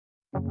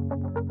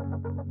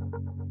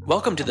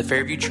Welcome to the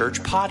Fairview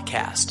Church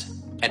podcast.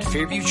 At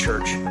Fairview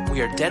Church,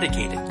 we are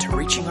dedicated to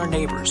reaching our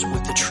neighbors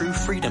with the true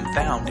freedom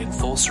found in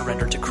full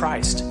surrender to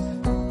Christ.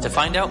 To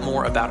find out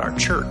more about our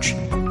church,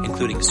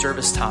 including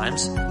service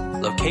times,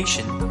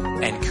 location,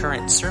 and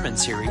current sermon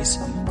series,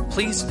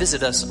 please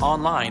visit us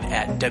online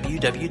at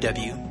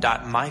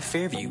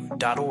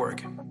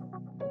www.myfairview.org.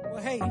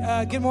 Well,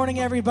 hey, good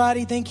morning,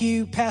 everybody. Thank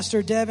you,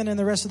 Pastor Devin and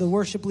the rest of the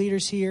worship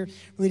leaders here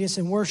leading us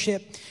in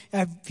worship.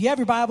 If you have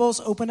your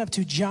Bibles, open up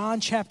to John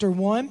chapter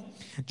 1.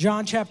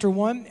 John chapter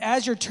 1.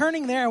 As you're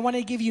turning there, I want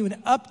to give you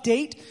an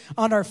update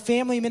on our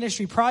family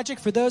ministry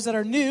project. For those that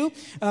are new,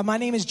 my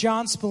name is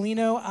John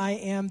Spallino. I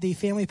am the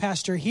family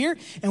pastor here,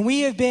 and we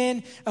have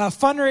been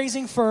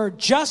fundraising for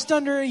just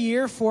under a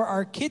year for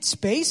our kids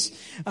space,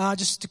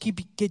 just to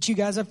get you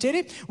guys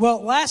updated.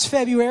 Well,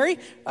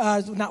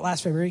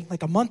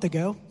 like a month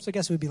ago, so I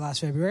guess it would be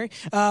last February,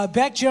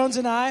 Beck Jones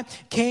and I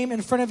came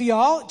in front of you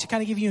all to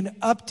kind of give you an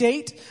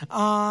update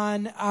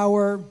on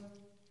our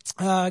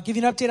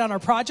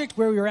project,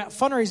 where we were at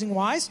fundraising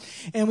wise.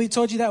 And we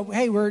told you that,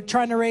 hey, we're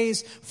trying to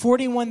raise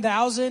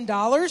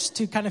 $41,000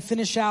 to kind of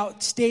finish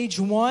out stage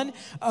one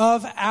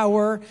of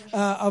our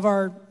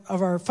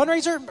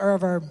fundraiser, or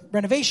of our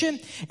renovation.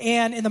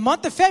 And in the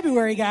month of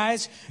February,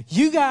 guys,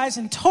 you guys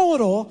in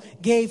total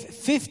gave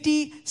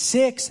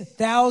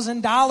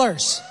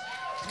 $56,000.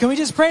 Can we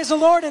just praise the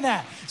Lord in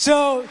that?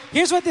 So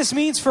here's what this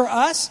means for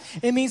us.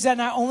 It means that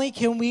not only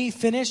can we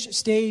finish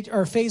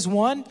phase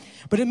one,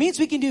 but it means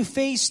we can do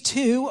phase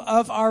two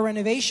of our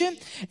renovation.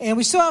 And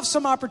we still have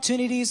some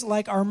opportunities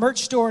like our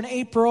merch store in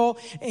April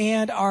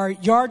and our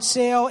yard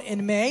sale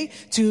in May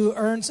to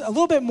earn a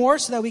little bit more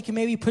so that we can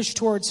maybe push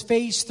towards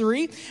phase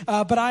three.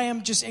 But I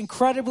am just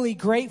incredibly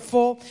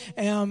grateful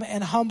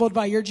and humbled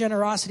by your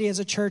generosity as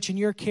a church and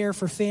your care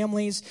for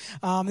families.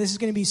 This is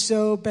going to be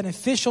so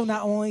beneficial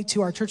not only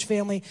to our church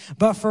family,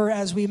 but for,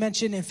 as we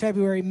mentioned in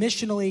February,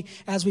 missionally,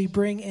 as we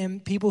bring in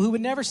people who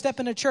would never step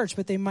into church,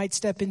 but they might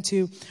step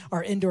into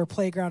our indoor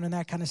playground and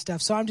that kind of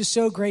stuff. So I'm just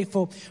so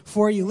grateful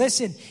for you.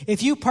 Listen,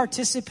 if you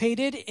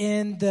participated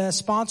in the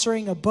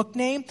sponsoring a book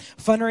name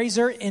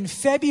fundraiser in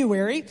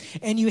February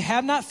and you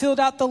have not filled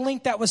out the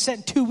link that was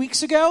sent 2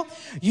 weeks ago,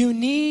 you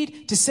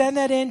need to send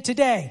that in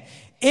today.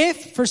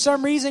 If for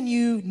some reason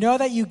you know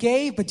that you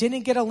gave but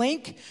didn't get a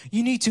link,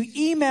 you need to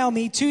email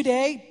me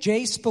today,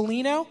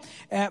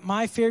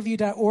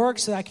 jspallino@myfairview.org,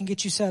 so that I can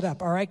get you set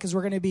up, all right? Because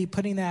we're going to be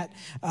putting that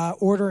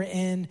order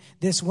in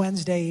this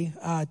Wednesday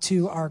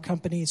to our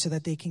company so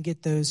that they can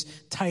get those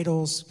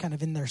titles kind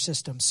of in their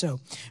system. So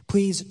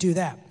please do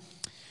that.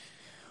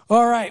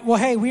 All right. Well,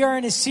 hey, we are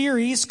in a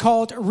series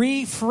called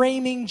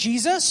Reframing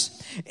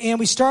Jesus, and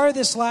we started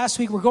this last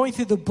week. We're going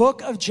through the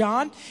book of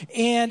John,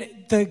 and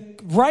the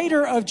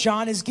writer of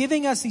John is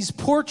giving us these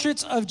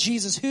portraits of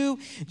Jesus, who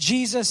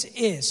Jesus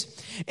is.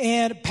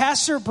 And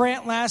Pastor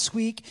Brandt last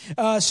week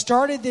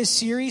started this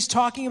series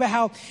talking about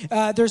how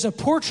there's a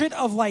portrait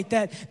of light,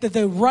 that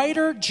the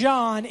writer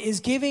John is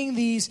giving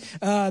these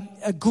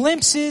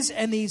glimpses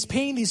and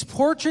painting these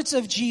portraits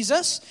of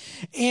Jesus.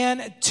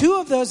 And two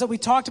of those that we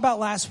talked about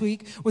last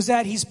week was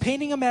that he's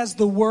painting them as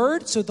the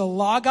Word, so the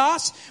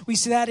Logos. We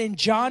see that in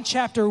John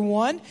chapter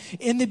 1.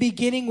 In the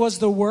beginning was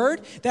the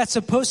Word. That's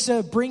supposed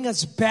to bring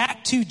us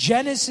back to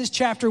Genesis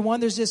chapter 1.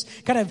 There's this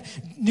kind of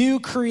new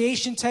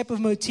creation type of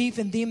motif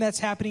and theme that's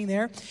happening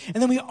there.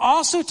 And then we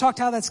also talked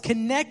how that's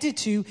connected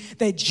to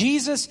that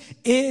Jesus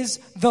is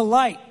the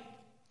light.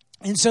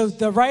 And so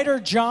the writer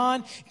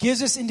John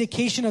gives us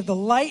indication of the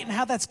light and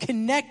how that's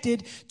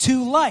connected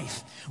to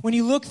life. When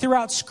you look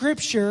throughout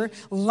Scripture,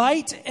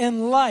 light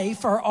and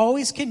life are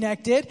always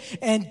connected,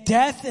 and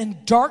death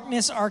and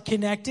darkness are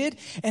connected,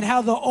 and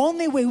how the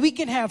only way we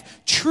can have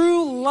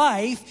true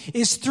life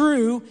is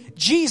through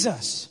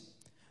Jesus,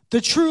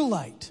 the true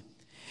light.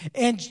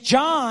 And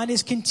John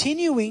is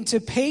continuing to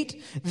paint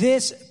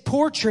this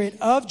portrait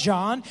of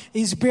John.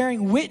 He's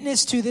bearing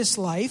witness to this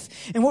life.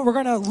 And what we're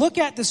going to look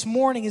at this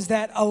morning is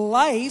that a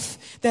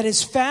life that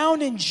is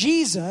found in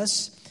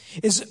Jesus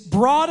is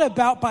brought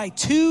about by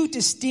two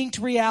distinct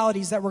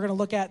realities that we're going to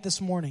look at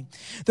this morning.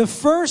 The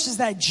first is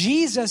that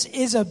Jesus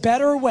is a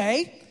better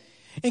way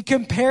in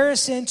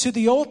comparison to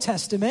the Old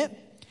Testament,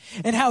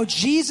 and how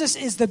Jesus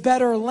is the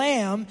better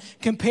lamb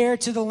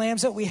compared to the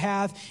lambs that we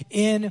have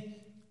in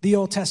the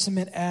Old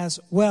Testament as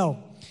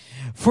well.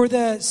 For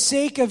the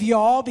sake of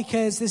y'all,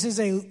 because this is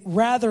a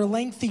rather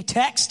lengthy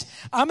text,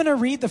 I'm going to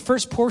read the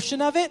first portion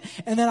of it,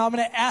 and then I'm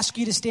going to ask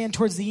you to stand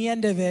towards the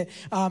end of it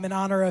in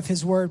honor of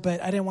his word,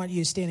 but I didn't want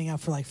you standing up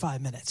for like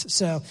 5 minutes.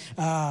 So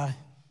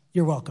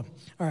you're welcome.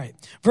 All right.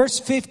 Verse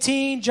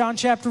 15, John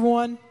chapter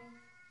 1.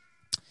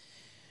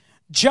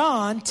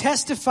 John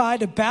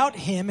testified about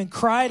him and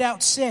cried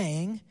out,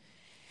 saying,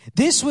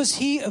 "This was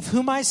he of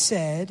whom I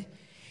said,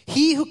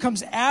 he who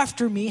comes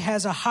after me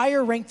has a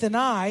higher rank than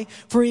I,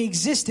 for he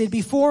existed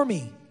before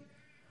me.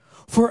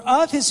 For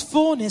of his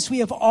fullness we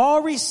have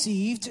all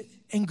received,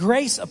 and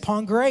grace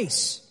upon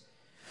grace.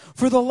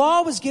 For the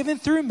law was given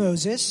through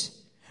Moses,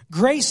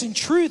 grace and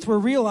truth were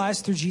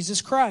realized through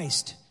Jesus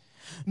Christ.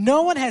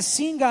 No one has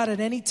seen God at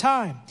any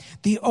time.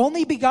 The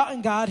only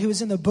begotten God who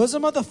is in the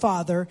bosom of the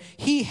Father,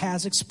 he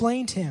has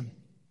explained him.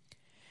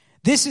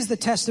 This is the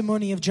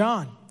testimony of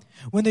John.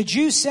 When the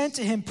Jews sent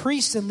to him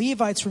priests and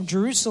Levites from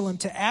Jerusalem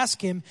to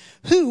ask him,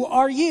 "Who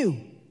are you?"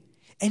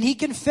 And he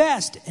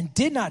confessed and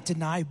did not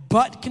deny,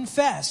 but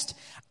confessed,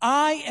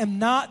 "I am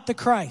not the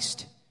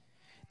Christ."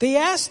 They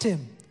asked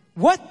him,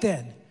 "What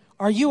then?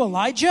 Are you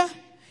Elijah?"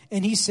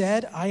 And he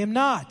said, "I am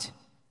not."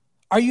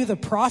 "Are you the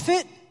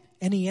prophet?"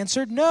 And he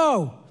answered,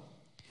 "No."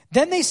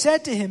 Then they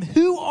said to him,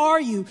 "Who are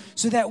you,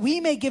 so that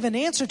we may give an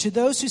answer to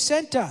those who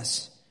sent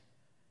us?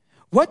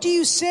 What do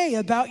you say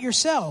about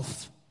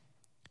yourself?"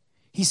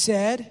 He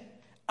said,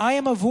 "I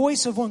am a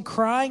voice of one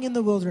crying in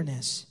the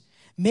wilderness,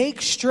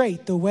 'Make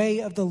straight the way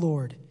of the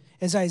Lord,'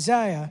 as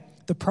Isaiah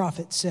the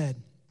prophet said."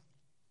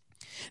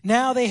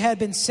 Now they had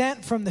been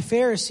sent from the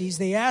Pharisees.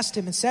 They asked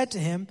him and said to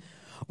him,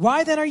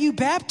 "Why then are you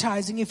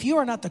baptizing if you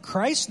are not the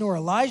Christ, nor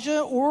Elijah,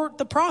 or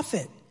the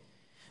prophet?"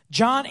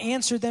 John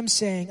answered them,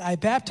 saying, "I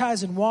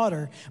baptize in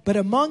water, but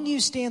among you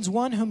stands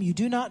one whom you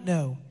do not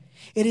know.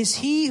 It is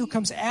he who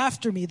comes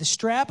after me, the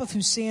strap of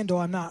whose sandal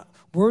I'm not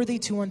worthy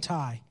to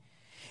untie."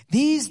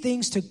 These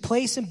things took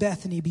place in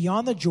Bethany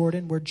beyond the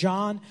Jordan, where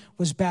John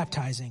was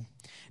baptizing.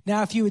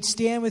 Now, if you would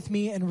stand with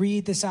me and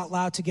read this out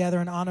loud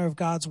together in honor of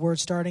God's word,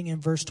 starting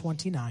in verse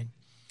 29.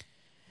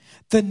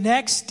 The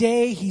next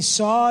day he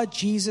saw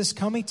Jesus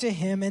coming to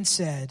him and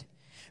said,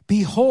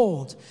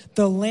 "Behold,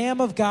 the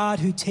Lamb of God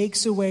who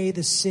takes away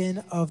the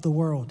sin of the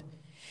world.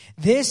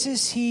 This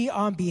is he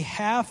on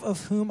behalf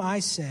of whom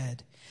I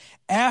said,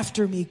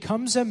 'After me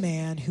comes a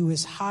man who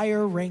is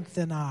higher ranked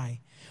than I,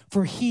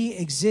 for he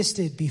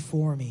existed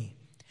before me.'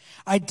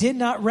 I did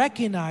not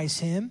recognize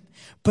him,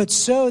 but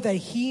so that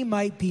he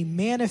might be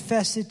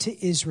manifested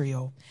to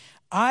Israel,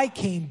 I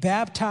came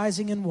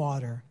baptizing in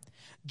water.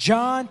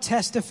 John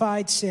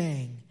testified,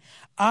 saying,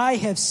 'I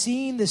have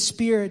seen the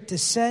Spirit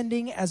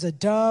descending as a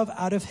dove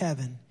out of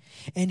heaven,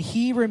 and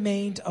he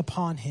remained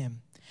upon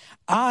him.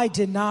 I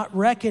did not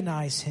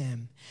recognize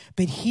him,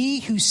 but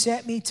he who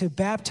sent me to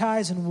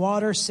baptize in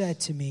water said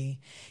to me,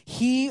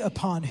 He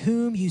upon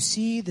whom you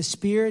see the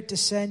Spirit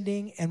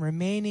descending and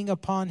remaining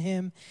upon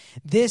him,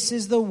 this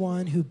is the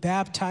one who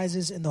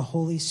baptizes in the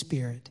Holy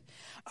Spirit.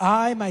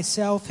 I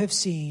myself have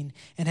seen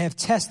and have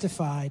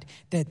testified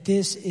that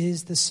this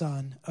is the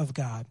Son of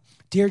God.'"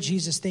 Dear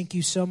Jesus, thank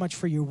you so much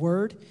for your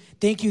word.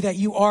 Thank you that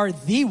you are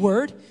the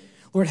word.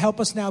 Lord, help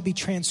us now be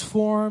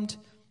transformed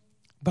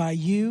by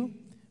you,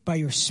 by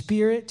your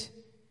Spirit,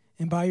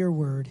 and by your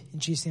word. In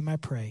Jesus' name I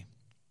pray.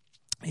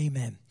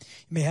 Amen.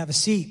 You may have a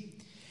seat.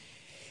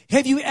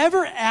 Have you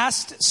ever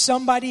asked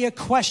somebody a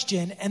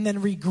question and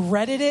then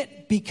regretted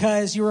it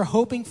because you were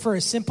hoping for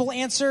a simple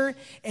answer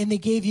and they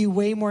gave you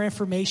way more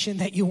information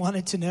that you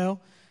wanted to know?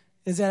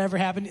 Has that ever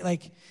happened?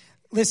 Like,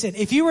 listen,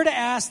 if you were to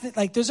ask,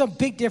 there's a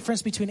big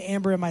difference between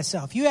Amber and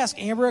myself. You ask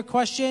Amber a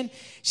question,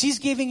 she's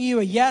giving you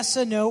a yes,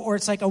 a no, or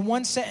it's like a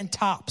one sentence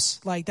tops.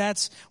 Like,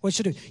 that's what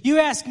she'll do. You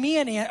ask me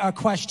a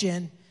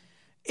question,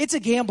 it's a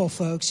gamble,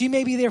 folks. You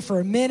may be there for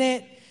a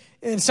minute.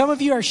 And some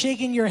of you are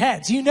shaking your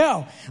heads. You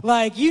know,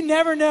 you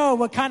never know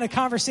what kind of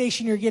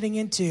conversation you're getting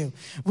into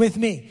with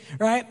me,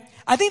 right?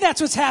 I think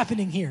that's what's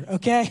happening here,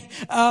 okay?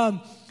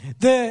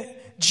 The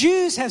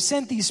Jews have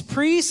sent these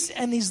priests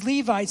and these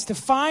Levites to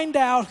find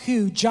out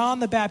who John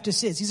the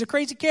Baptist is. He's a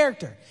crazy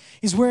character.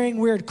 He's wearing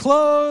weird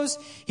clothes.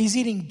 He's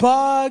eating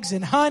bugs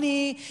and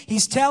honey.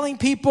 He's telling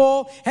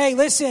people, hey,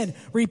 listen,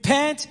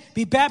 repent,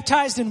 be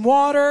baptized in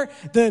water.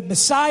 The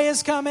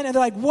Messiah's coming. And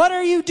they're like, what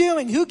are you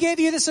doing? Who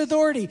gave you this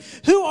authority?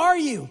 Who are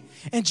you?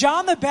 And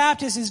John the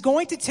Baptist is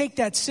going to take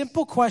that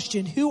simple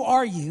question, who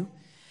are you?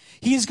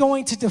 He is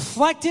going to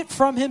deflect it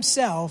from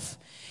himself.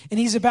 And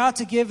he's about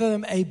to give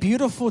them a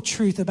beautiful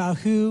truth about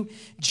who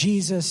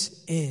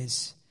Jesus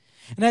is.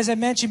 And as I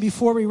mentioned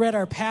before we read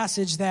our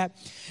passage, that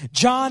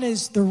John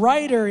the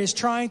writer is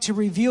trying to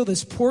reveal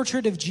this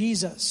portrait of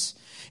Jesus.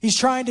 He's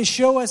trying to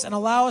show us and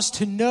allow us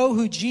to know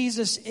who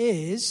Jesus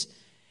is.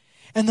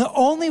 And the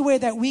only way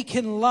that we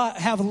can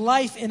have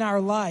life in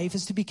our life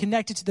is to be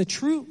connected to the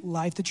true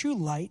life, the true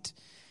light.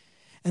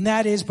 And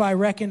that is by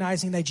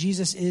recognizing that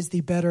Jesus is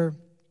the better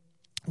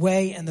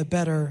way and the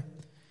better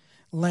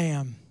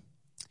lamb.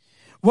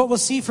 What we'll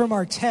see from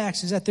our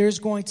text is that there's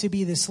going to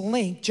be this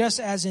link, just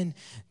as in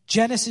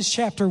Genesis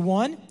chapter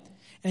 1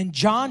 and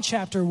John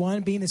chapter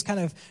 1 being this kind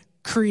of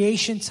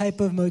creation type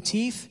of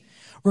motif.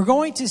 We're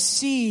going to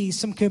see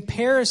some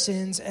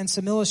comparisons and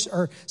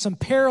some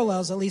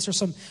parallels, at least, or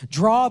some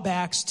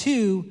drawbacks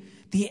to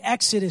the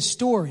Exodus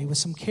story with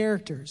some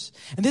characters.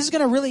 And this is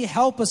going to really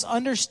help us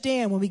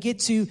understand when we get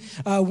to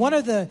one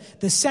of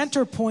the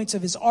center points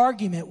of his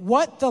argument,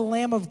 what the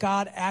Lamb of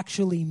God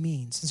actually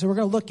means. And so we're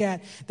going to look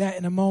at that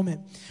in a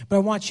moment. But I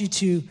want you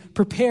to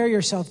prepare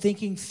yourself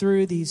thinking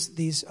through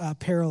these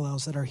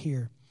parallels that are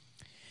here.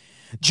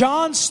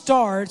 John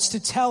starts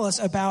to tell us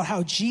about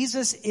how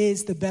Jesus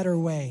is the better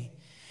way.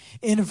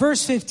 In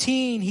verse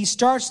 15, he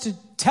starts to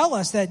tell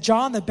us that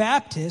John the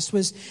Baptist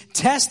was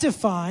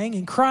testifying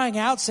and crying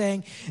out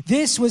saying,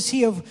 this was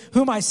he of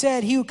whom I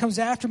said, he who comes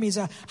after me is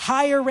a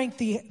higher rank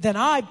than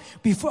I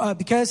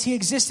because he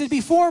existed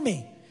before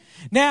me.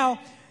 Now,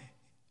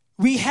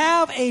 we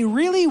have a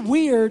really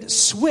weird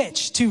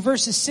switch to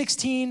verses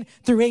 16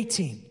 through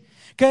 18.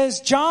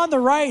 Because John the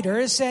writer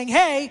is saying,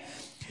 hey,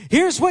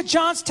 here's what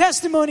John's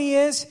testimony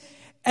is.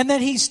 And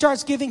then he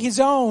starts giving his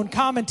own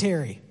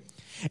commentary.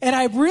 And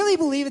I really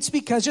believe it's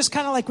because just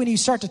kind of like when you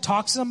start to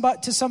talk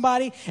to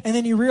somebody and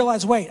then you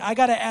realize, wait, I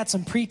got to add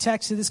some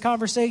pretext to this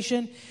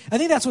conversation. I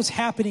think that's what's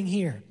happening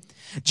here.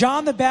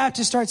 John the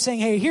Baptist starts saying,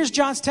 hey, here's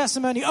John's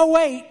testimony. Oh,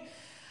 wait,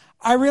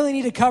 I really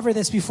need to cover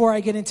this before I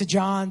get into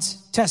John's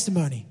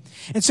testimony.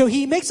 And so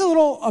he makes a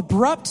little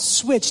abrupt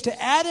switch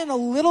to add in a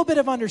little bit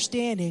of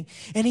understanding.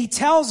 And he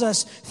tells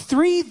us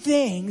 3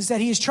 things that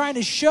he is trying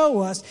to show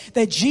us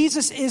that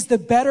Jesus is the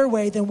better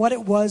way than what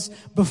it was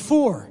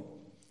before.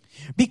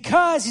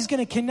 Because he's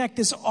going to connect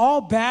this all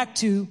back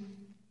to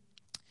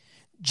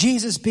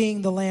Jesus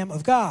being the Lamb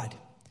of God.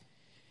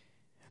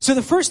 So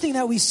the first thing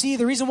that we see,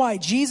 the reason why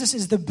Jesus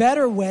is the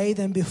better way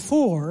than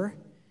before,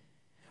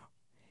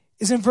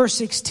 is in verse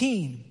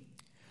 16.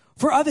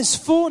 For of his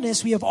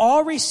fullness we have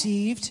all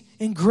received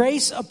in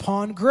grace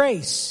upon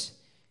grace.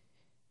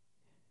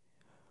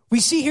 We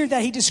see here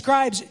that he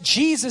describes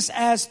Jesus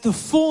as the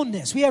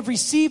fullness. We have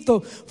received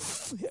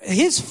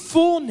his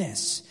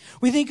fullness.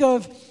 We think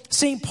of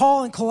St.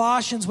 Paul in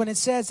Colossians when it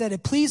says that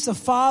it pleased the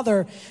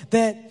Father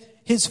that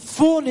his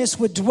fullness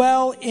would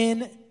dwell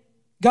in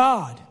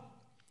God.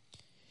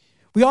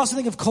 We also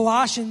think of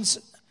Colossians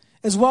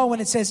as well when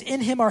it says, in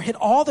him are hid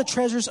all the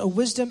treasures of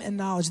wisdom and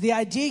knowledge. The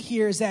idea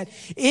here is that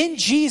in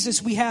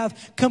Jesus we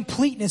have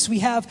completeness, we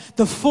have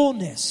the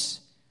fullness.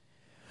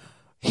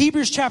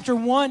 Hebrews chapter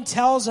 1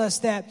 tells us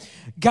that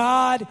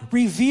God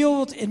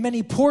revealed in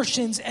many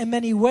portions and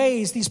many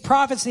ways. These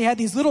prophets, they had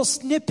these little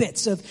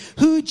snippets of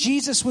who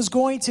Jesus was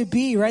going to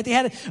be, right? They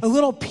had a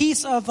little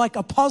piece of like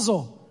a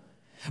puzzle.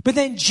 But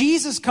then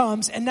Jesus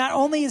comes, and not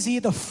only is he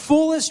the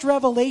fullest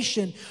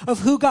revelation of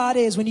who God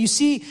is. When you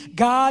see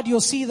God,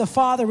 you'll see the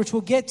Father, which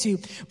we'll get to.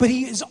 But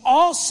he is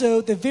also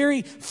the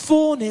very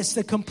fullness,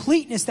 the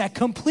completeness that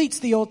completes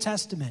the Old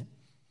Testament.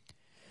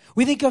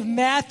 We think of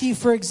Matthew,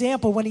 for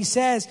example, when he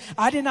says,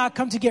 I did not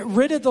come to get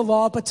rid of the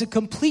law, but to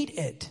complete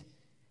it.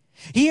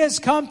 He has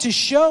come to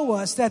show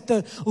us that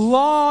the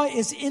law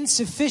is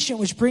insufficient,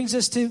 which brings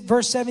us to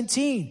verse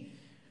 17.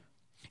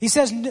 He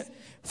says,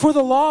 for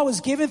the law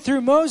was given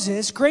through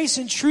Moses, grace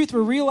and truth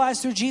were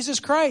realized through Jesus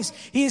Christ.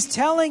 He is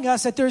telling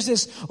us that there's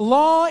this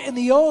law in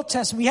the Old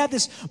Testament. We have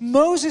this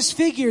Moses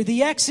figure,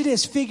 the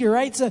Exodus figure,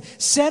 right? It's a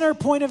center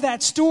point of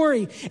that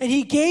story. And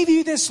he gave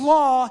you this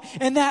law,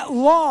 and that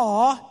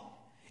law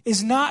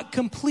is not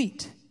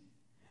complete.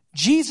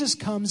 Jesus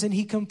comes and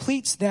he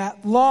completes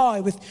that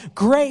law with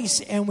grace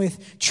and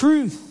with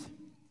truth.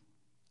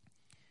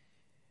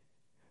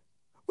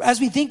 As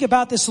we think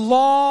about this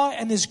law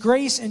and this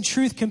grace and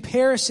truth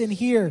comparison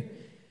here,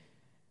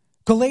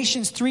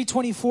 Galatians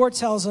 3:24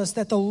 tells us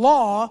that the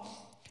law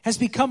has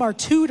become our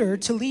tutor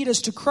to lead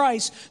us to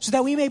Christ so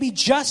that we may be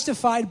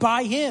justified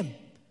by him.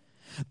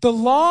 The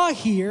law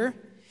here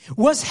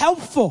was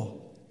helpful.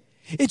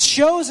 It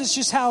shows us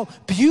just how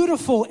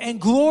beautiful and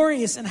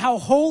glorious and how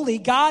holy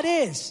God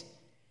is.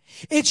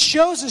 It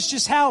shows us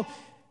just how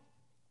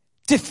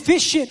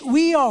deficient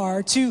we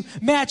are to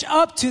match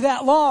up to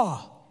that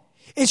law.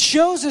 It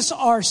shows us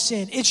our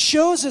sin. It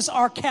shows us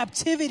our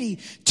captivity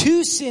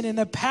to sin and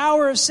the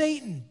power of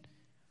Satan.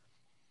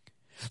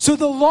 So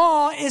the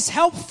law is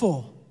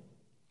helpful.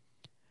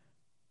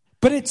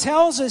 But it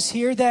tells us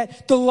here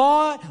that the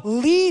law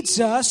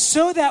leads us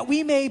so that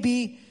we may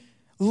be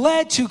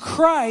led to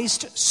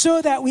Christ so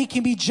that we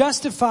can be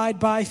justified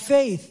by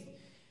faith.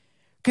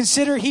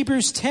 Consider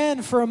Hebrews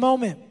 10 for a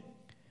moment.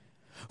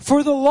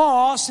 For the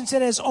law, since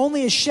it has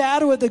only a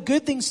shadow of the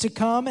good things to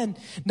come and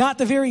not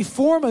the very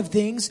form of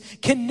things,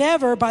 can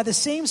never, by the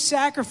same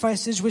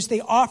sacrifices which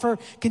they offer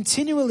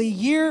continually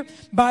year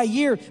by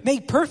year,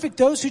 make perfect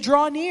those who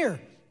draw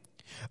near.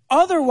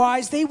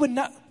 Otherwise,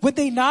 would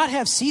they not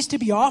have ceased to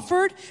be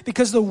offered?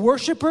 Because the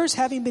worshipers,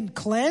 having been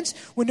cleansed,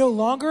 would no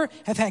longer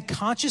have had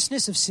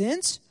consciousness of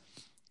sins?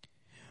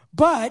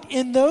 But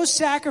in those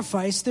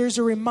sacrifices, there's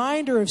a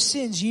reminder of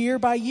sins year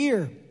by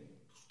year.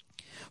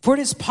 For it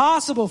is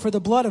possible for the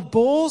blood of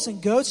bulls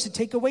and goats to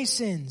take away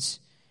sins.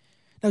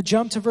 Now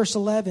jump to verse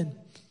 11.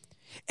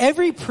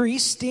 Every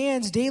priest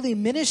stands daily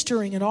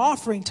ministering and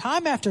offering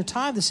time after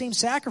time the same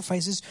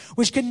sacrifices,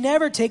 which can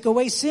never take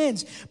away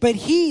sins. But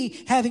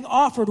he, having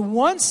offered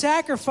one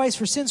sacrifice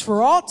for sins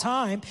for all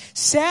time,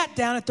 sat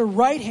down at the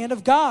right hand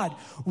of God,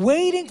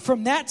 waiting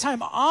from that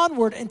time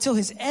onward until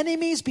his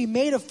enemies be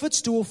made a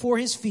footstool for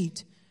his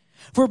feet.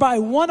 For by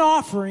one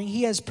offering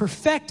he has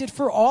perfected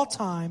for all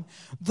time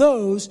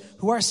those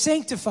who are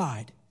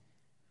sanctified.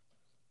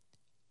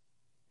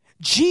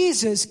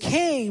 Jesus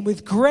came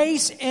with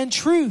grace and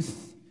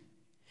truth.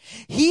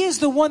 He is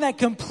the one that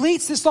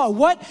completes this law.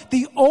 What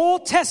the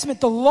Old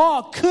Testament, the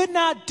law, could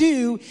not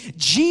do,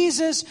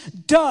 Jesus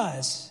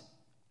does.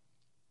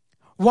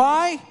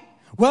 Why?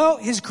 Well,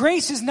 his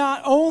grace is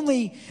not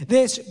only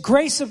this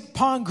grace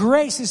upon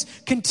grace, this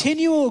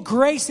continual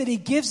grace that he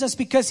gives us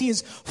because he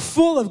is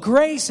full of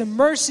grace and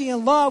mercy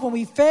and love. When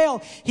we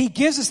fail, he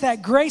gives us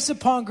that grace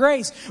upon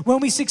grace. When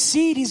we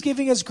succeed, he's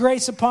giving us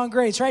grace upon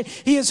grace, right?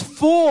 He is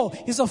full.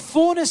 He's a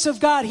fullness of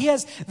God. He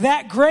has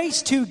that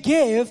grace to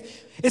give.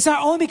 It's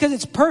not only because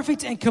it's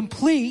perfect and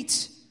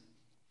complete,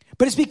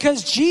 but it's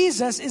because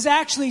Jesus is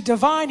actually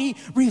divine. He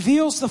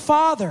reveals the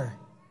Father.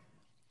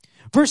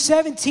 Verse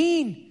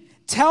 17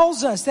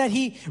 tells us that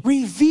he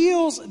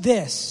reveals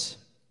this.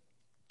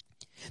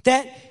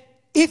 That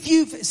if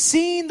you've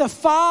seen the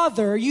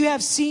Father, you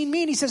have seen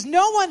me. And he says,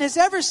 no one has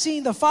ever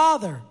seen the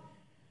Father.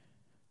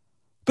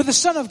 But the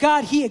Son of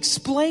God, he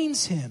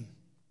explains him.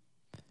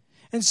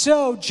 And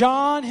so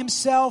John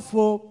himself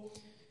will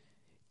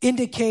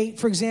indicate,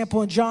 for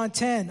example, in John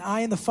 10,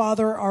 I and the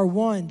Father are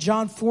one.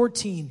 John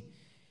 14,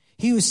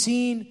 he who has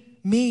seen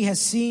me has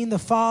seen the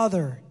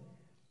Father.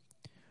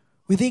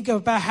 We think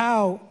about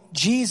how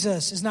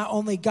Jesus is not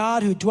only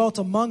God who dwelt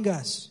among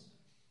us,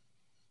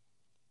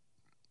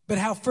 but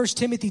how 1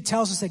 Timothy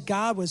tells us that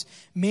God was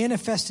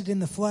manifested in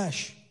the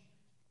flesh.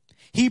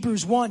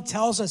 Hebrews 1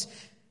 tells us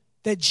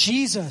that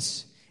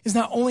Jesus is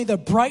not only the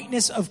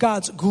brightness of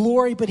God's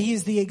glory, but he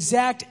is the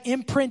exact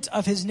imprint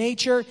of his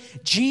nature.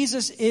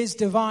 Jesus is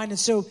divine. And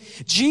so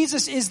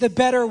Jesus is the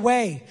better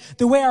way.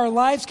 The way our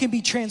lives can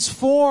be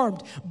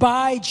transformed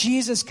by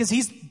Jesus because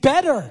he's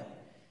better.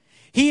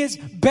 He is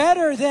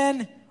better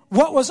than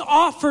what was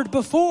offered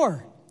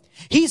before.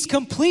 He's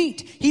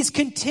complete. He's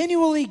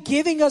continually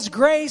giving us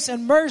grace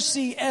and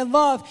mercy and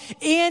love,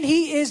 and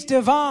he is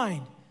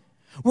divine.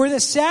 Where the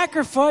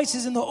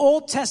sacrifices in the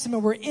Old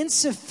Testament were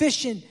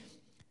insufficient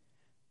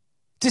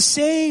to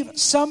save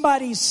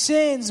somebody's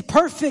sins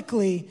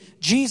perfectly,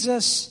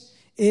 Jesus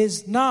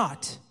is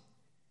not.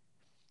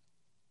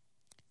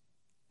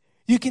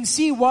 You can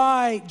see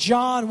why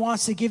John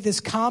wants to give this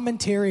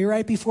commentary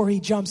right before he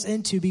jumps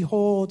into,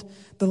 behold,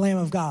 the Lamb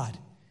of God.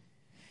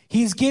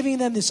 He's giving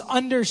them this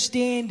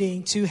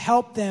understanding to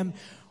help them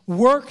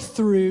work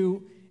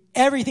through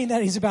everything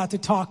that he's about to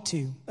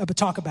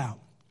talk about.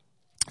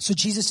 So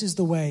Jesus is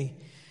the way.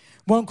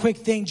 One quick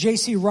thing,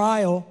 J.C.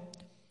 Ryle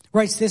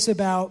writes this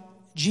about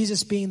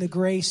Jesus being the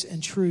grace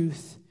and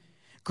truth.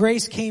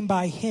 Grace came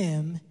by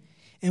him,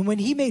 and when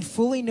he made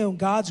fully known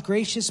God's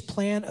gracious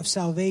plan of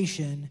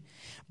salvation,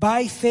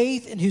 by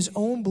faith in his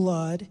own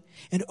blood,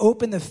 and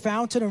opened the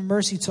fountain of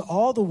mercy to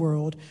all the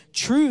world,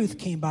 truth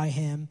came by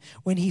him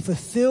when he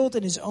fulfilled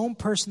in his own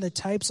person the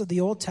types of the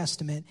Old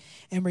Testament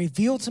and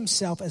revealed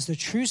himself as the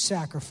true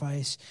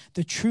sacrifice,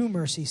 the true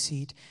mercy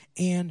seat,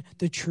 and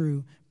the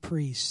true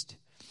priest.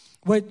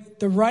 What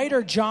the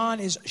writer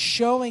John is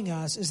showing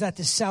us is that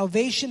the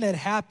salvation that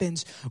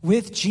happens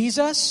with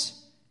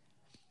Jesus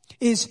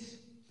is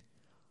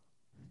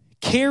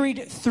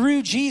carried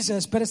through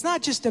Jesus, but it's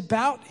not just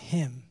about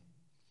him.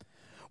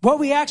 What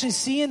we actually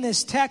see in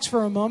this text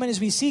for a moment is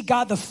we see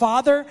God the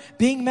Father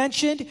being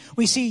mentioned.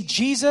 We see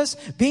Jesus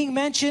being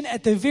mentioned.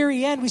 At the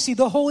very end, we see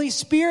the Holy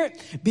Spirit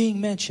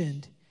being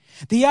mentioned.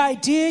 The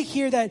idea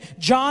here that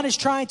John is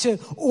trying to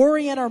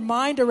orient our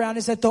mind around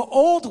is that the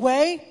old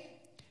way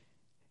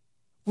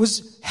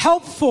was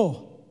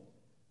helpful,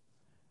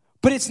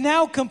 but it's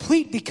now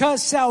complete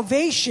because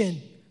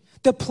salvation,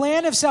 the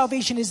plan of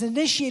salvation, is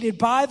initiated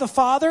by the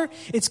Father,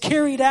 it's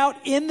carried out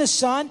in the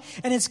Son,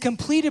 and it's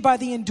completed by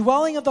the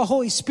indwelling of the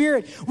Holy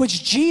Spirit,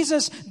 which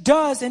Jesus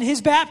does in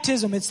his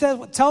baptism. It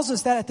tells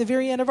us that at the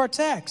very end of our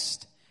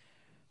text.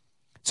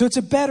 So it's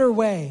a better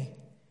way.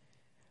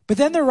 But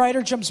then the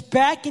writer jumps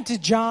back into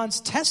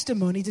John's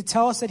testimony to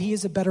tell us that he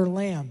is a better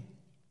lamb.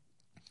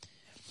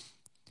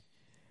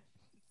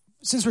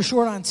 Since we're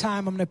short on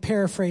time, I'm going to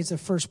paraphrase the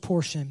first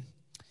portion.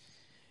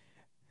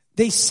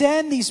 They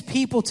send these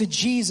people to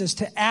Jesus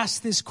to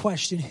ask this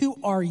question, who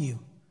are you?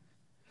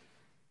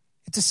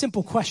 It's a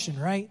simple question,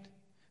 right?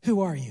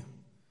 Who are you?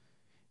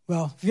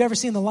 Well, if you've ever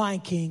seen The Lion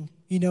King,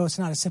 you know it's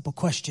not a simple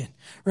question,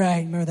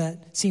 right? Remember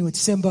that scene with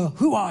Simba?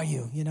 Who are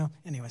you? You know?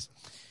 Anyways,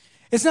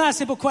 it's not a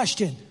simple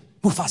question.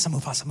 Mufasa,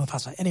 Mufasa,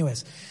 Mufasa.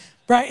 Anyways,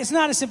 right? It's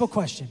not a simple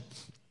question.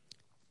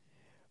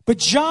 But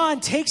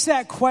John takes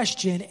that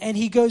question and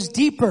he goes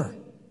deeper.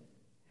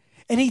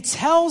 And he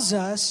tells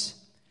us,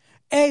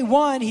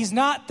 one, he's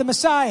not the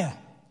Messiah.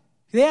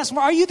 They ask him,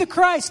 are you the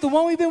Christ, the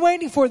one we've been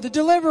waiting for, the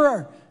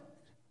deliverer?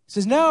 He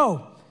says,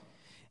 no.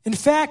 In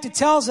fact, it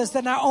tells us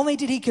that not only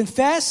did he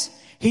confess,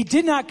 he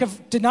did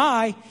not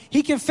deny,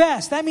 he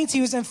confessed. That means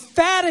he was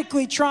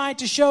emphatically trying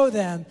to show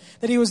them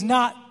that he was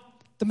not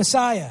the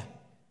Messiah.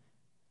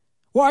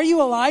 Well, are you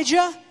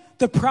Elijah,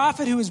 the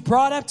prophet who was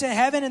brought up to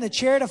heaven in the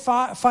chariot of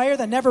fire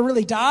that never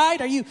really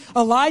died? Are you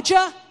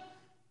Elijah?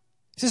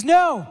 He says,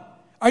 no.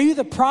 Are you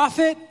the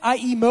prophet,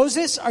 i.e.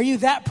 Moses? Are you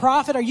that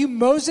prophet? Are you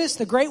Moses,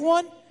 the great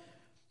one?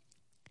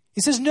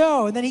 He says,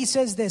 no. And then he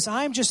says this,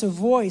 I am just a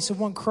voice of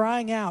one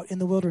crying out in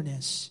the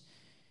wilderness.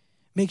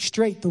 Make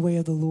straight the way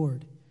of the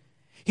Lord.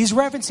 He's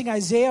referencing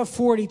Isaiah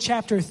 40,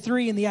 chapter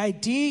 3. And the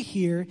idea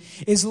here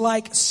is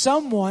like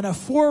someone, a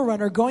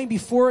forerunner, going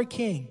before a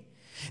king.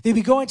 They'd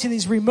be going to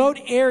these remote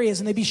areas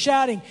and they'd be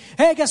shouting,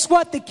 hey, guess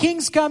what? The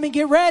king's coming.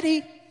 Get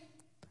ready.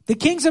 The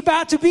king's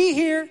about to be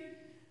here.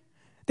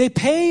 They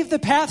pave the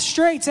path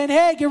straight saying,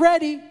 hey, get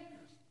ready.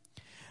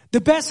 The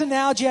best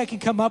analogy I can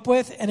come up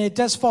with, and it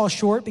does fall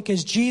short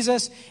because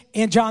Jesus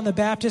and John the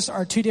Baptist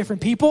are two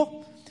different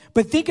people.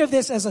 But think of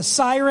this as a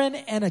siren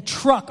and a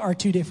truck are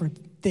two different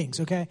things,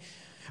 okay?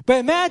 But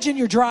imagine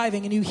you're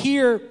driving and you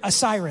hear a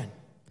siren.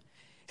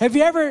 Have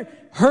you ever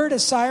heard a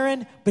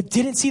siren but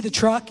didn't see the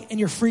truck and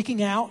you're freaking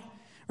out,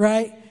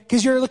 right?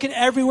 Because you're looking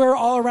everywhere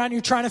all around.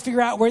 You're trying to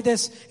figure out where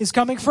this is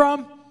coming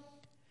from.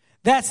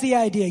 That's the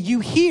idea.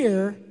 You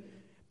hear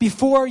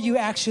before you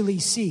actually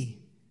see.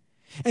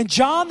 And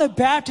John the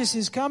Baptist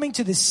is coming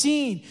to the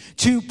scene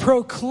to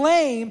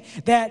proclaim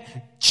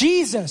that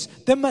Jesus,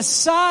 the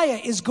Messiah,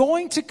 is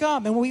going to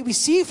come. And what we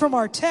see from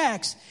our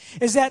text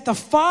is that the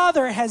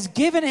Father has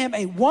given him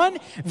one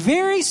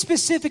very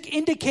specific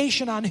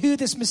indication on who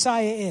this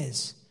Messiah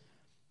is.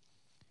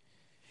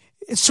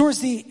 It's towards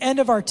the end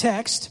of our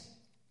text.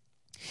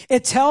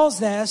 It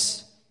tells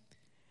us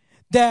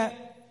that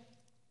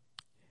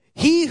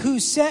he who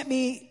sent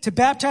me to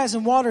baptize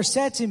in water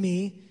said to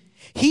me,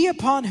 he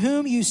upon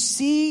whom you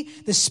see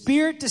the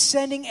Spirit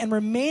descending and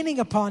remaining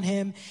upon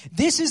him,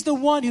 this is the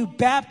one who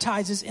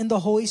baptizes in the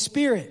Holy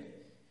Spirit.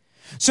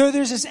 So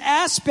there's this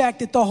aspect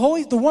that the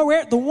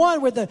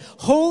one where the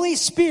Holy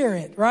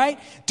Spirit, right,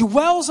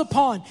 dwells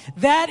upon,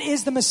 that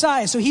is the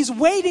Messiah. So he's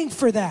waiting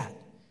for that.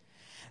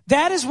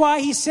 That is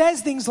why he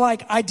says things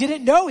like, I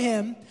didn't know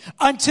him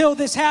until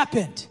this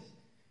happened.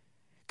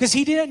 Because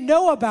he didn't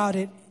know about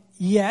it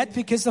yet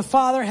because the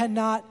Father had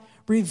not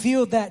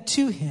revealed that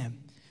to him.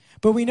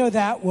 But we know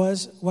that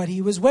was what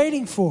he was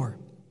waiting for.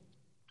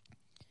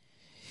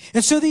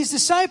 And so these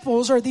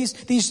disciples or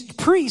these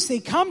priests, they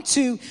come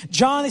to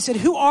John. They said,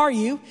 who are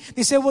you?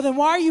 They said, well, then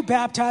why are you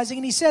baptizing?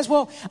 And he says,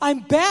 well, I'm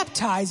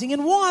baptizing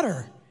in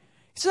water.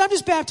 He said, I'm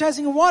just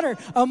baptizing in water.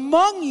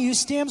 Among you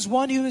stands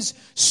one who is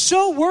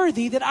so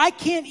worthy that I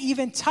can't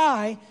even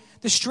tie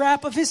the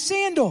strap of his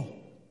sandal.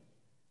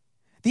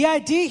 The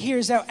idea here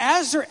is that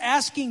as they're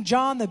asking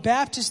John the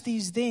Baptist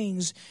these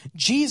things,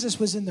 Jesus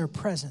was in their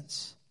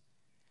presence.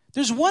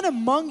 There's one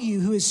among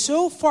you who is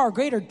so far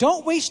greater.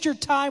 Don't waste your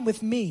time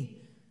with me.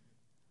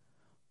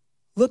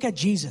 Look at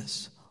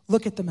Jesus.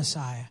 Look at the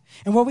Messiah.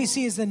 And what we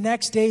see is the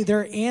next day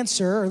their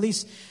answer, or at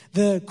least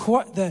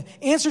the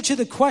answer to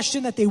the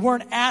question that they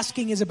weren't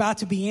asking is about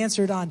to be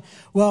answered on,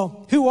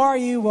 well, who are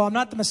you? Well, I'm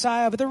not the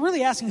Messiah. But they're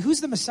really asking, who's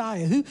the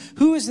Messiah?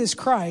 Who is this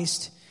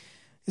Christ?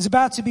 Is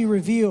about to be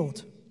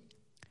revealed.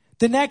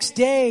 The next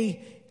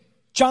day,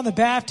 John the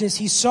Baptist,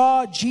 he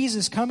saw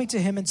Jesus coming to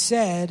him and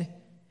said,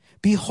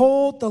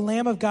 behold the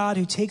Lamb of God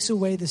who takes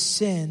away the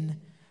sin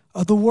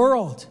of the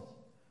world.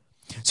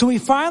 So we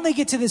finally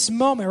get to this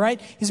moment, right?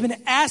 He's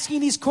been asking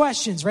these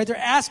questions, right? They're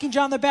asking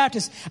John the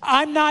Baptist,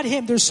 I'm not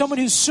him. There's someone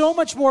who's so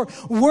much more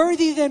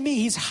worthy than me.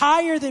 He's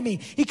higher than me.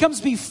 He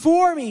comes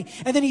before me.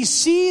 And then he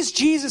sees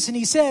Jesus and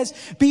he says,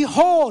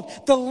 behold,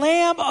 the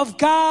Lamb of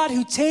God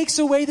who takes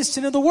away the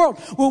sin of the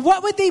world. Well,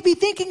 what would they be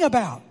thinking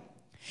about?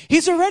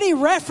 He's already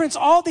referenced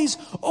all these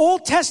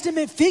Old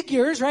Testament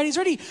figures, right? He's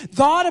already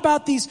thought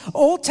about these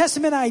Old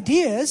Testament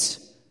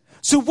ideas.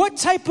 So what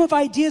type of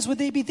ideas would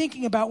they be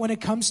thinking about when it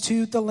comes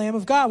to the Lamb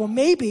of God? Well,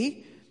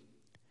 maybe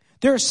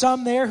there are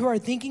some there who are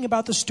thinking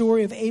about the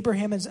story of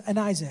Abraham and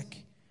Isaac.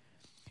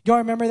 Y'all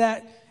remember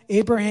that?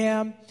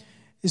 Abraham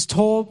is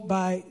told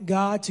by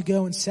God to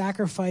go and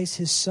sacrifice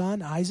his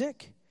son,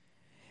 Isaac.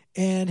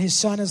 And his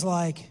son is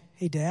like,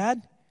 hey,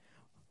 Dad,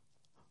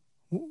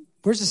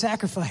 where's the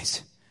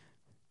sacrifice?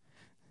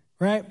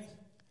 Right?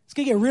 It's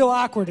going to get real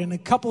awkward in a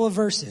couple of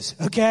verses,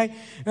 okay?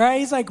 All right?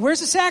 He's like, where's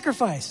the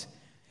sacrifice?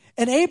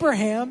 And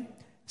Abraham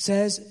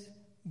says,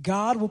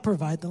 God will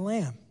provide the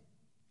lamb.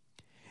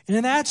 And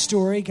in that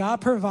story,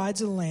 God provides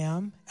a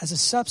lamb as a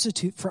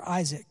substitute for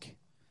Isaac.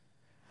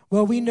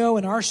 Well, we know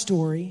in our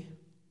story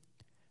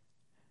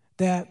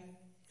that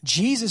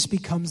Jesus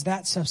becomes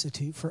that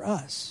substitute for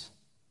us.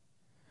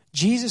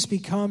 Jesus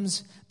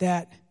becomes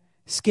that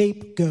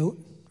scapegoat,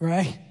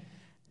 right?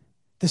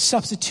 The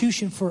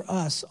substitution for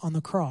us on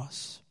the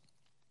cross.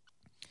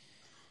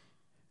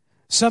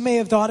 Some may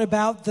have thought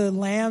about the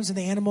lambs and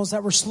the animals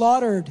that were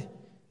slaughtered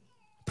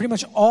pretty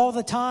much all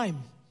the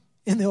time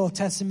in the Old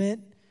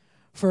Testament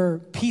for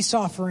peace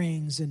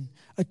offerings and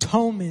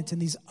atonement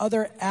and these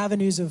other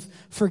avenues of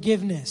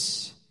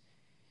forgiveness.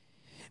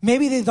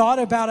 Maybe they thought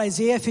about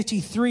Isaiah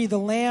 53, the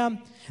lamb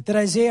that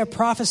Isaiah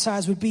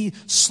prophesies would be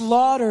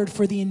slaughtered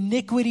for the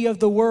iniquity of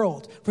the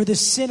world, for the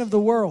sin of the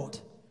world.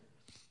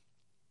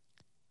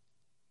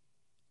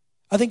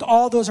 I think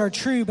all those are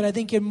true, but I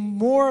think in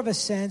more of a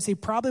sense, they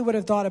probably would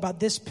have thought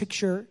about this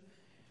picture,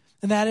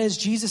 and that is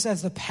Jesus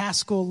as the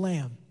Paschal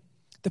Lamb,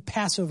 the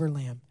Passover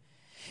Lamb.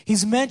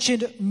 He's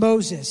mentioned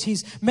Moses.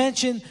 He's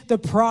mentioned the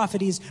prophet.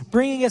 He's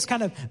bringing us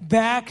kind of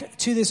back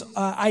to this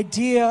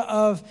idea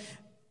of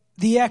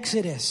the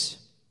Exodus.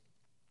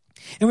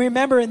 And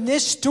remember, in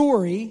this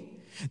story,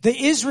 the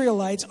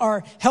Israelites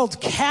are held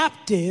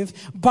captive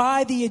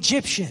by the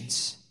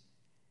Egyptians.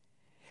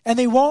 And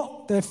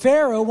the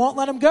Pharaoh won't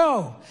let them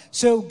go.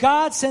 So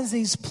God sends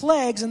these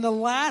plagues, and the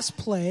last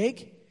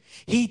plague,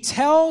 he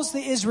tells the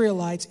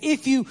Israelites,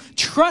 if you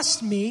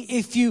trust me,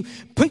 if you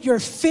put your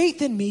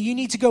faith in me, you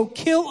need to go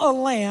kill a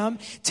lamb,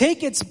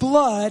 take its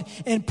blood,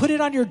 and put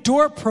it on your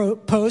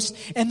doorpost,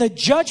 and the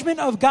judgment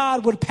of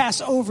God would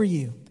pass over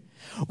you.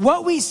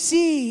 What we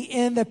see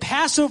in the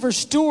Passover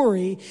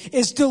story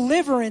is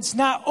deliverance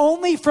not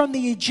only from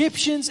the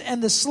Egyptians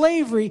and the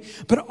slavery,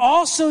 but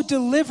also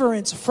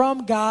deliverance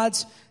from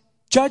God's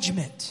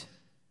judgment.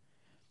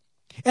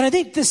 And I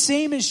think the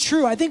same is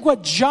true. I think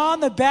what John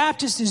the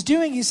Baptist is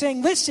doing, he's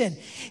saying, listen,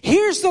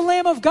 here's the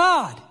Lamb of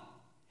God.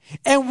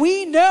 And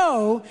we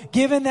know,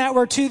 given that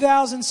we're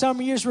 2,000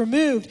 some years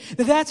removed,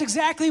 that that's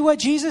exactly what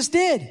Jesus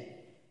did.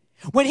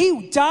 When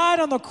he died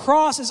on the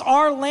cross as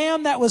our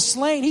lamb that was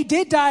slain, he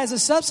did die as a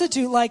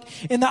substitute, like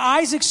in the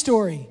Isaac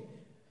story.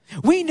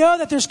 We know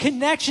that there's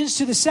connections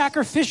to the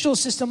sacrificial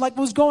system like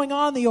what was going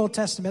on in the Old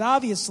Testament,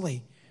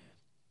 obviously.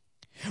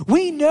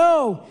 We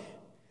know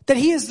that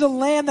he is the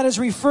lamb that is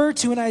referred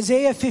to in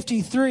Isaiah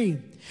 53.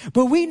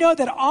 But we know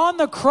that on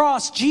the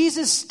cross,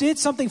 Jesus did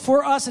something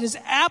for us that is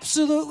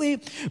absolutely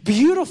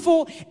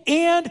beautiful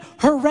and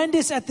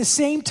horrendous at the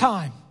same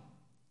time.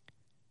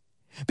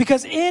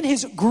 Because in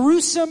his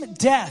gruesome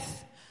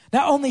death,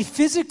 not only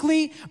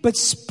physically, but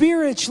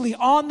spiritually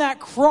on that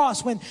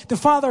cross, when the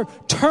Father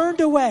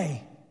turned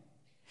away,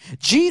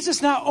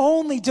 Jesus not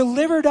only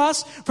delivered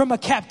us from a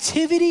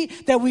captivity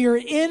that we are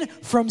in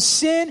from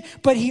sin,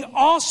 but he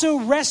also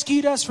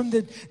rescued us from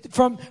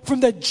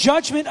the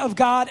judgment of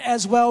God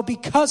as well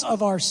because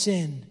of our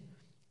sin.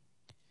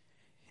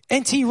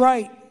 N.T.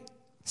 Wright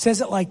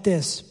says it like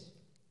this.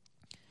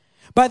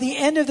 By the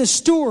end of the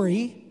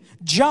story,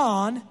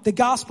 John, the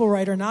gospel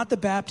writer, not the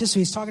Baptist, so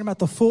he's talking about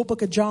the full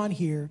book of John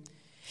here,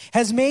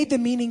 has made the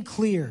meaning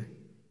clear.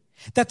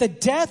 That the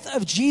death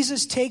of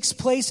Jesus takes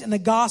place in the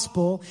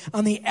gospel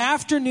on the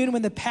afternoon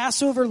when the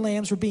Passover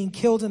lambs were being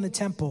killed in the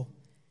temple.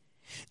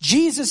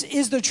 Jesus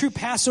is the true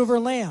Passover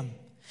lamb.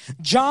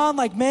 John,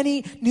 like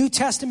many New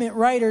Testament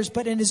writers,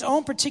 but in his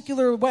own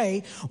particular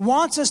way,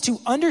 wants us to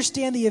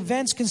understand the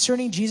events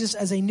concerning Jesus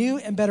as a new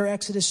and better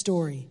Exodus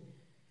story.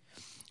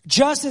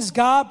 Just as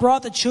God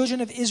brought the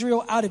children of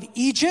Israel out of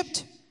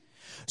Egypt,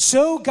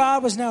 so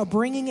God was now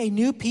bringing a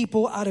new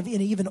people out of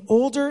an even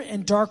older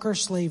and darker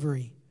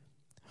slavery.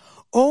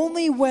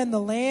 Only when the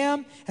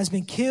Lamb has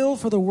been killed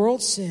for the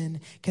world's sin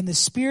can the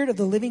Spirit of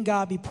the living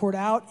God be poured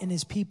out in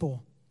his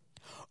people.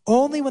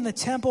 Only when the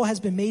temple has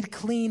been made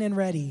clean and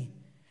ready,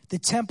 the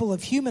temple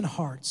of human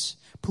hearts,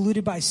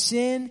 polluted by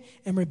sin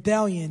and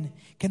rebellion,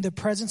 can the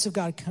presence of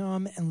God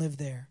come and live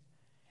there.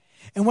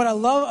 And what I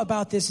love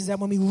about this is that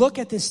when we look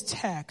at this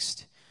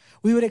text,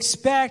 we would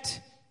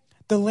expect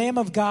the Lamb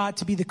of God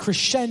to be the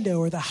crescendo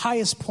or the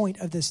highest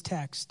point of this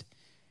text.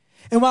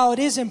 And while it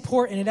is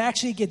important, it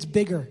actually gets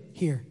bigger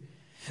here.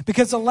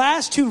 Because the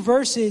last two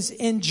verses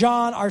in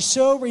John are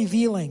so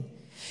revealing.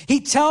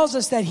 He tells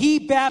us that he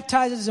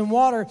baptizes in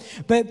water,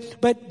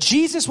 but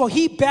Jesus, well,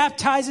 he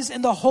baptizes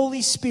in the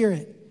Holy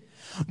Spirit.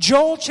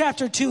 Joel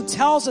chapter 2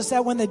 tells us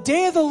that when the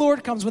day of the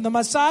Lord comes, when the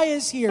Messiah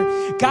is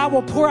here, God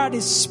will pour out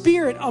his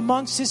Spirit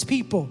amongst his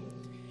people.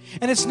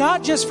 And it's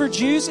not just for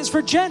Jews, it's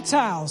for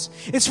Gentiles.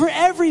 It's for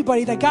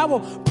everybody that God will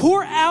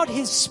pour out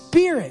his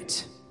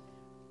Spirit.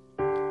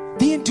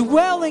 The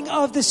indwelling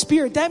of the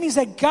Spirit. That means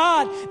that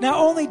God not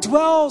only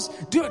dwells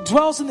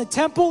in the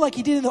temple like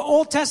he did in the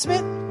Old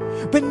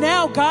Testament, but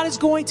now God is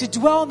going to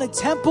dwell in the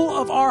temple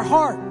of our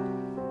heart.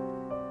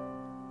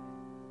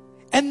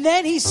 And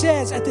then he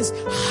says at this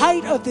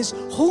height of this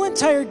whole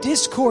entire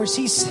discourse,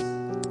 he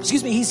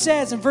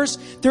says in verse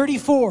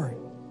 34,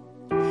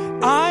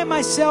 I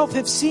myself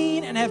have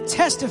seen and have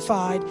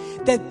testified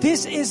that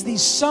this is the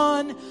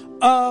Son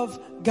of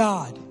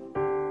God.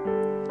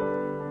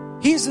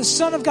 He is the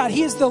Son of God.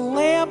 He is the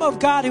Lamb of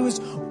God who is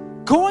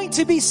going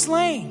to be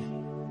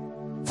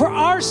slain for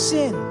our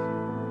sin,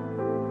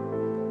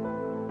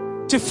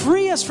 to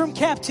free us from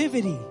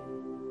captivity.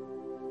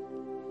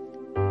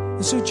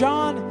 And so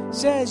John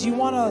says, you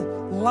want a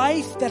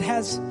life that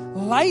has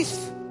life?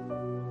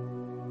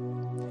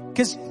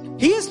 Because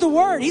he is the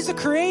Word. He's the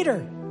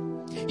Creator.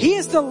 He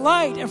is the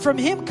light, and from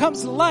him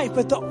comes life.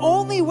 But the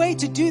only way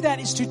to do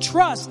that is to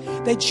trust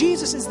that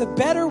Jesus is the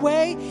better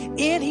way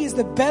and he is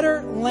the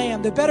better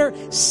lamb, the better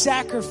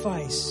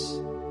sacrifice.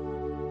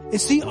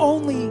 It's the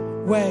only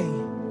way.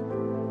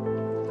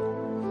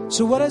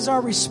 So what is our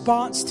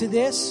response to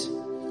this?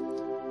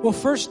 Well,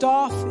 first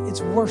off, it's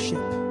worship.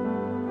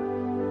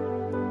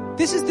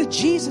 This is the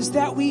Jesus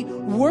that we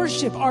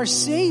worship, our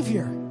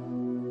Savior.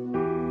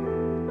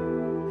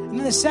 And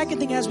then the second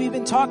thing, as we've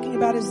been talking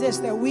about, is this,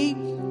 that we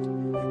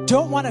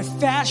don't want to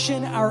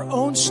fashion our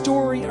own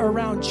story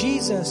around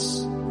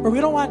Jesus, or we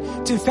don't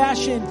want to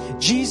fashion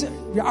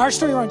our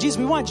story around Jesus.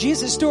 We want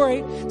Jesus'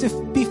 story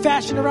to be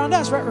fashioned around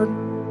us, right? Or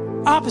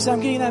opposite.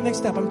 I'm getting that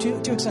mixed up. I'm too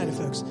excited,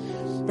 folks.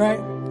 Right?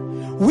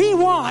 We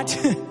want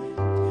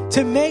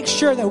to make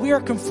sure that we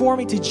are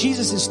conforming to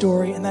Jesus'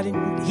 story and that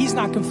he's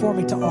not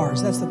conforming to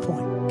ours. That's the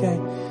point. Okay?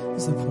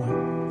 That's the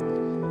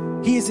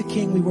point. He is the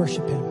King. We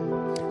worship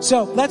him.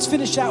 So let's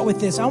finish out with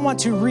this. I want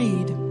to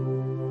read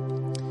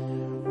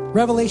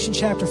Revelation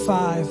chapter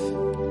 5.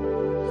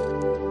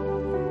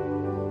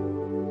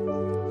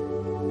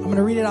 I'm going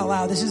to read it out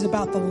loud. This is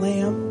about the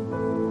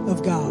Lamb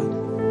of God.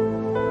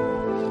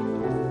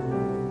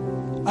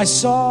 I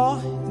saw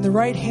in the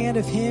right hand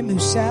of him who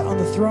sat on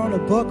the throne a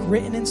book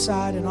written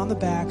inside and on the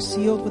back,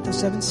 sealed with the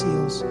 7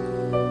 seals.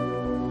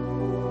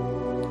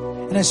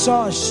 And I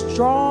saw a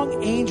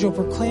strong angel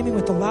proclaiming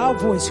with a loud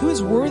voice, "Who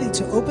is worthy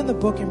to open the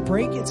book and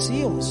break its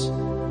seals?"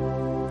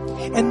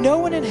 And no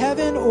one in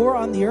heaven or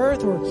on the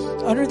earth or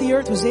under the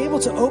earth was able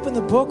to open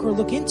the book or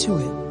look into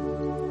it.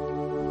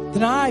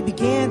 Then I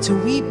began to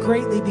weep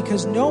greatly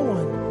because no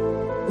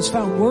one was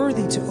found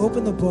worthy to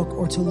open the book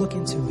or to look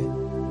into it.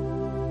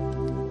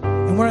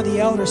 And one of the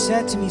elders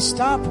said to me,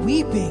 "Stop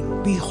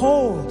weeping.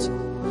 Behold,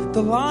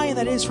 the Lion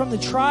that is from the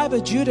tribe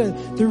of Judah,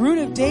 the Root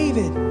of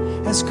David,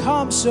 has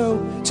come so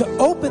to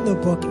open the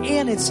book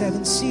and its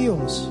 7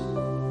 seals."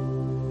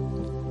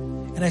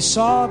 And I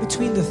saw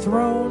between the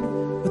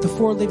throne with the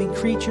 4 living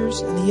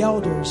creatures and the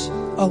elders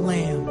a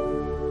lamb,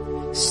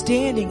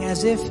 standing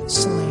as if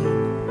slain.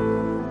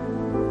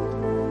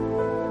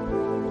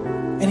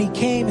 And he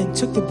came and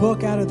took the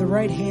book out of the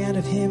right hand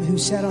of him who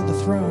sat on the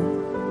throne.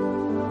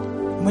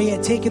 And when he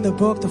had taken the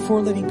book, the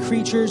 4 living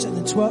creatures and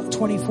the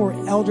 24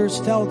 elders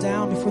fell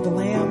down before the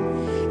Lamb,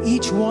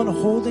 each one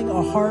holding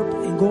a harp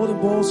and golden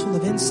bowls full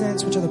of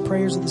incense, which are the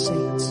prayers of the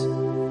saints.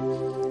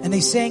 And they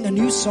sang a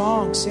new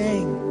song,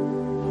 saying,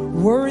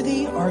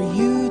 "Worthy are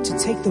you to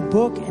take the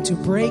book and to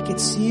break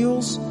its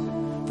seals,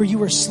 for you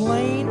were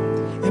slain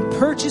and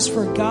purchased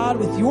for God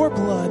with your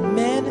blood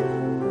men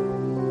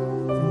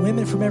and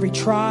women from every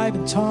tribe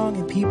and tongue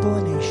and people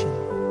and nation.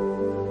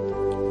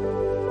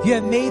 You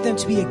have made them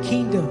to be a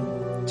kingdom,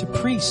 to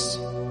priests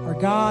our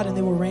God, and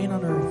they will reign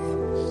on earth."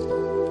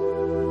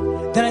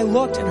 Then I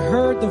looked and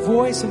heard the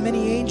voice of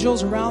many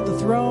angels around the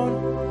throne,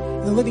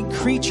 and the living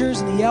creatures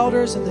and the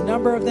elders, and the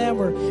number of them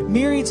were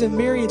myriads and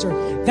myriads, or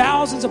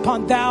thousands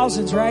upon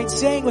thousands, right?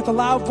 Saying with a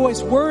loud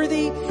voice,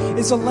 "Worthy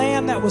is the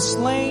Lamb that was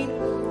slain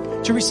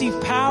to receive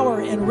power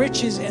and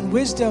riches and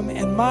wisdom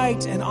and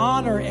might and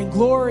honor and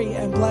glory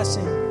and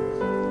blessing."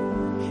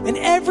 And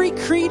every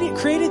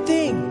created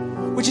thing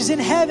which is in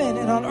heaven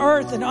and on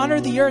earth and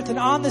under the earth and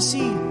on the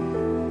sea,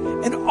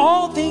 and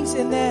all things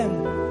in them,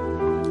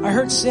 I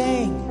heard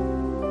saying,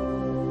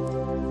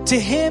 "To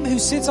him who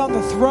sits on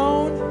the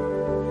throne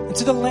and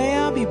to the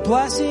Lamb be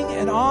blessing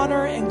and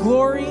honor and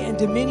glory and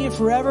dominion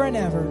forever and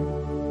ever."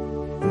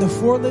 And the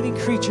 4 living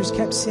creatures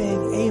kept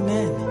saying,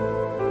 "Amen."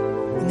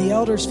 And the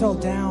elders fell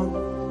down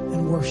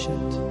and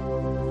worshiped.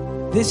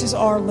 This is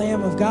our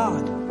Lamb of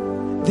God.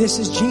 This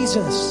is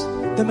Jesus,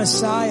 the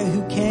Messiah,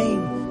 who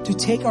came to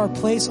take our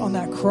place on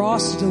that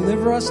cross to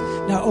deliver us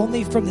not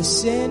only from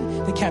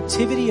the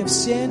captivity of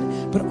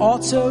sin, but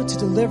also to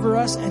deliver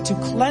us and to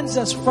cleanse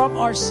us from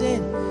our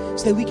sin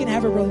so that we can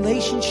have a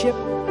relationship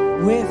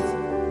with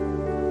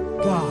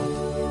God.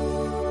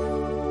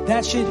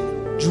 That should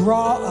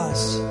draw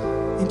us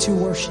into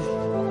worship.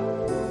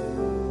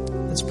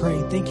 Let's pray.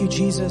 Thank you,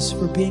 Jesus,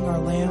 for being our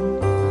Lamb.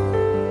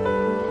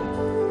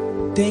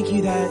 Thank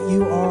you that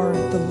you are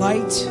the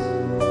light.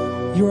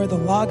 You are the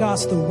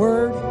Logos, the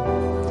Word.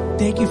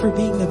 Thank you for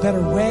being the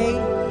better way,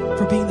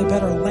 for being the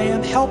better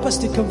Lamb. Help us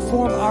to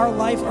conform our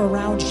life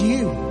around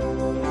you.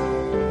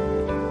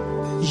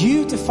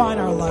 You define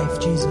our life,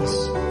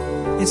 Jesus.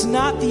 It's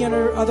not the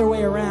other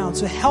way around.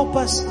 So help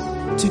us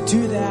to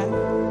do that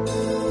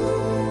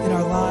in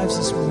our lives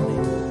this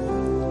morning.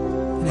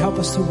 And help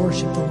us to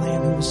worship the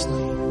Lamb who was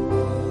slain.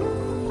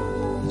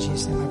 In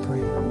Jesus' name I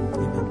pray.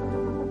 Amen.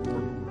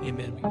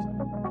 Amen.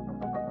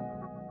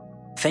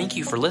 Thank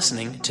you for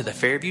listening to the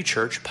Fairview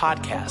Church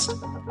podcast.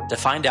 To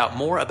find out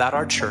more about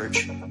our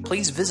church,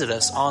 please visit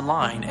us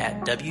online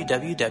at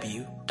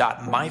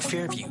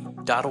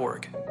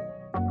www.myfairview.org.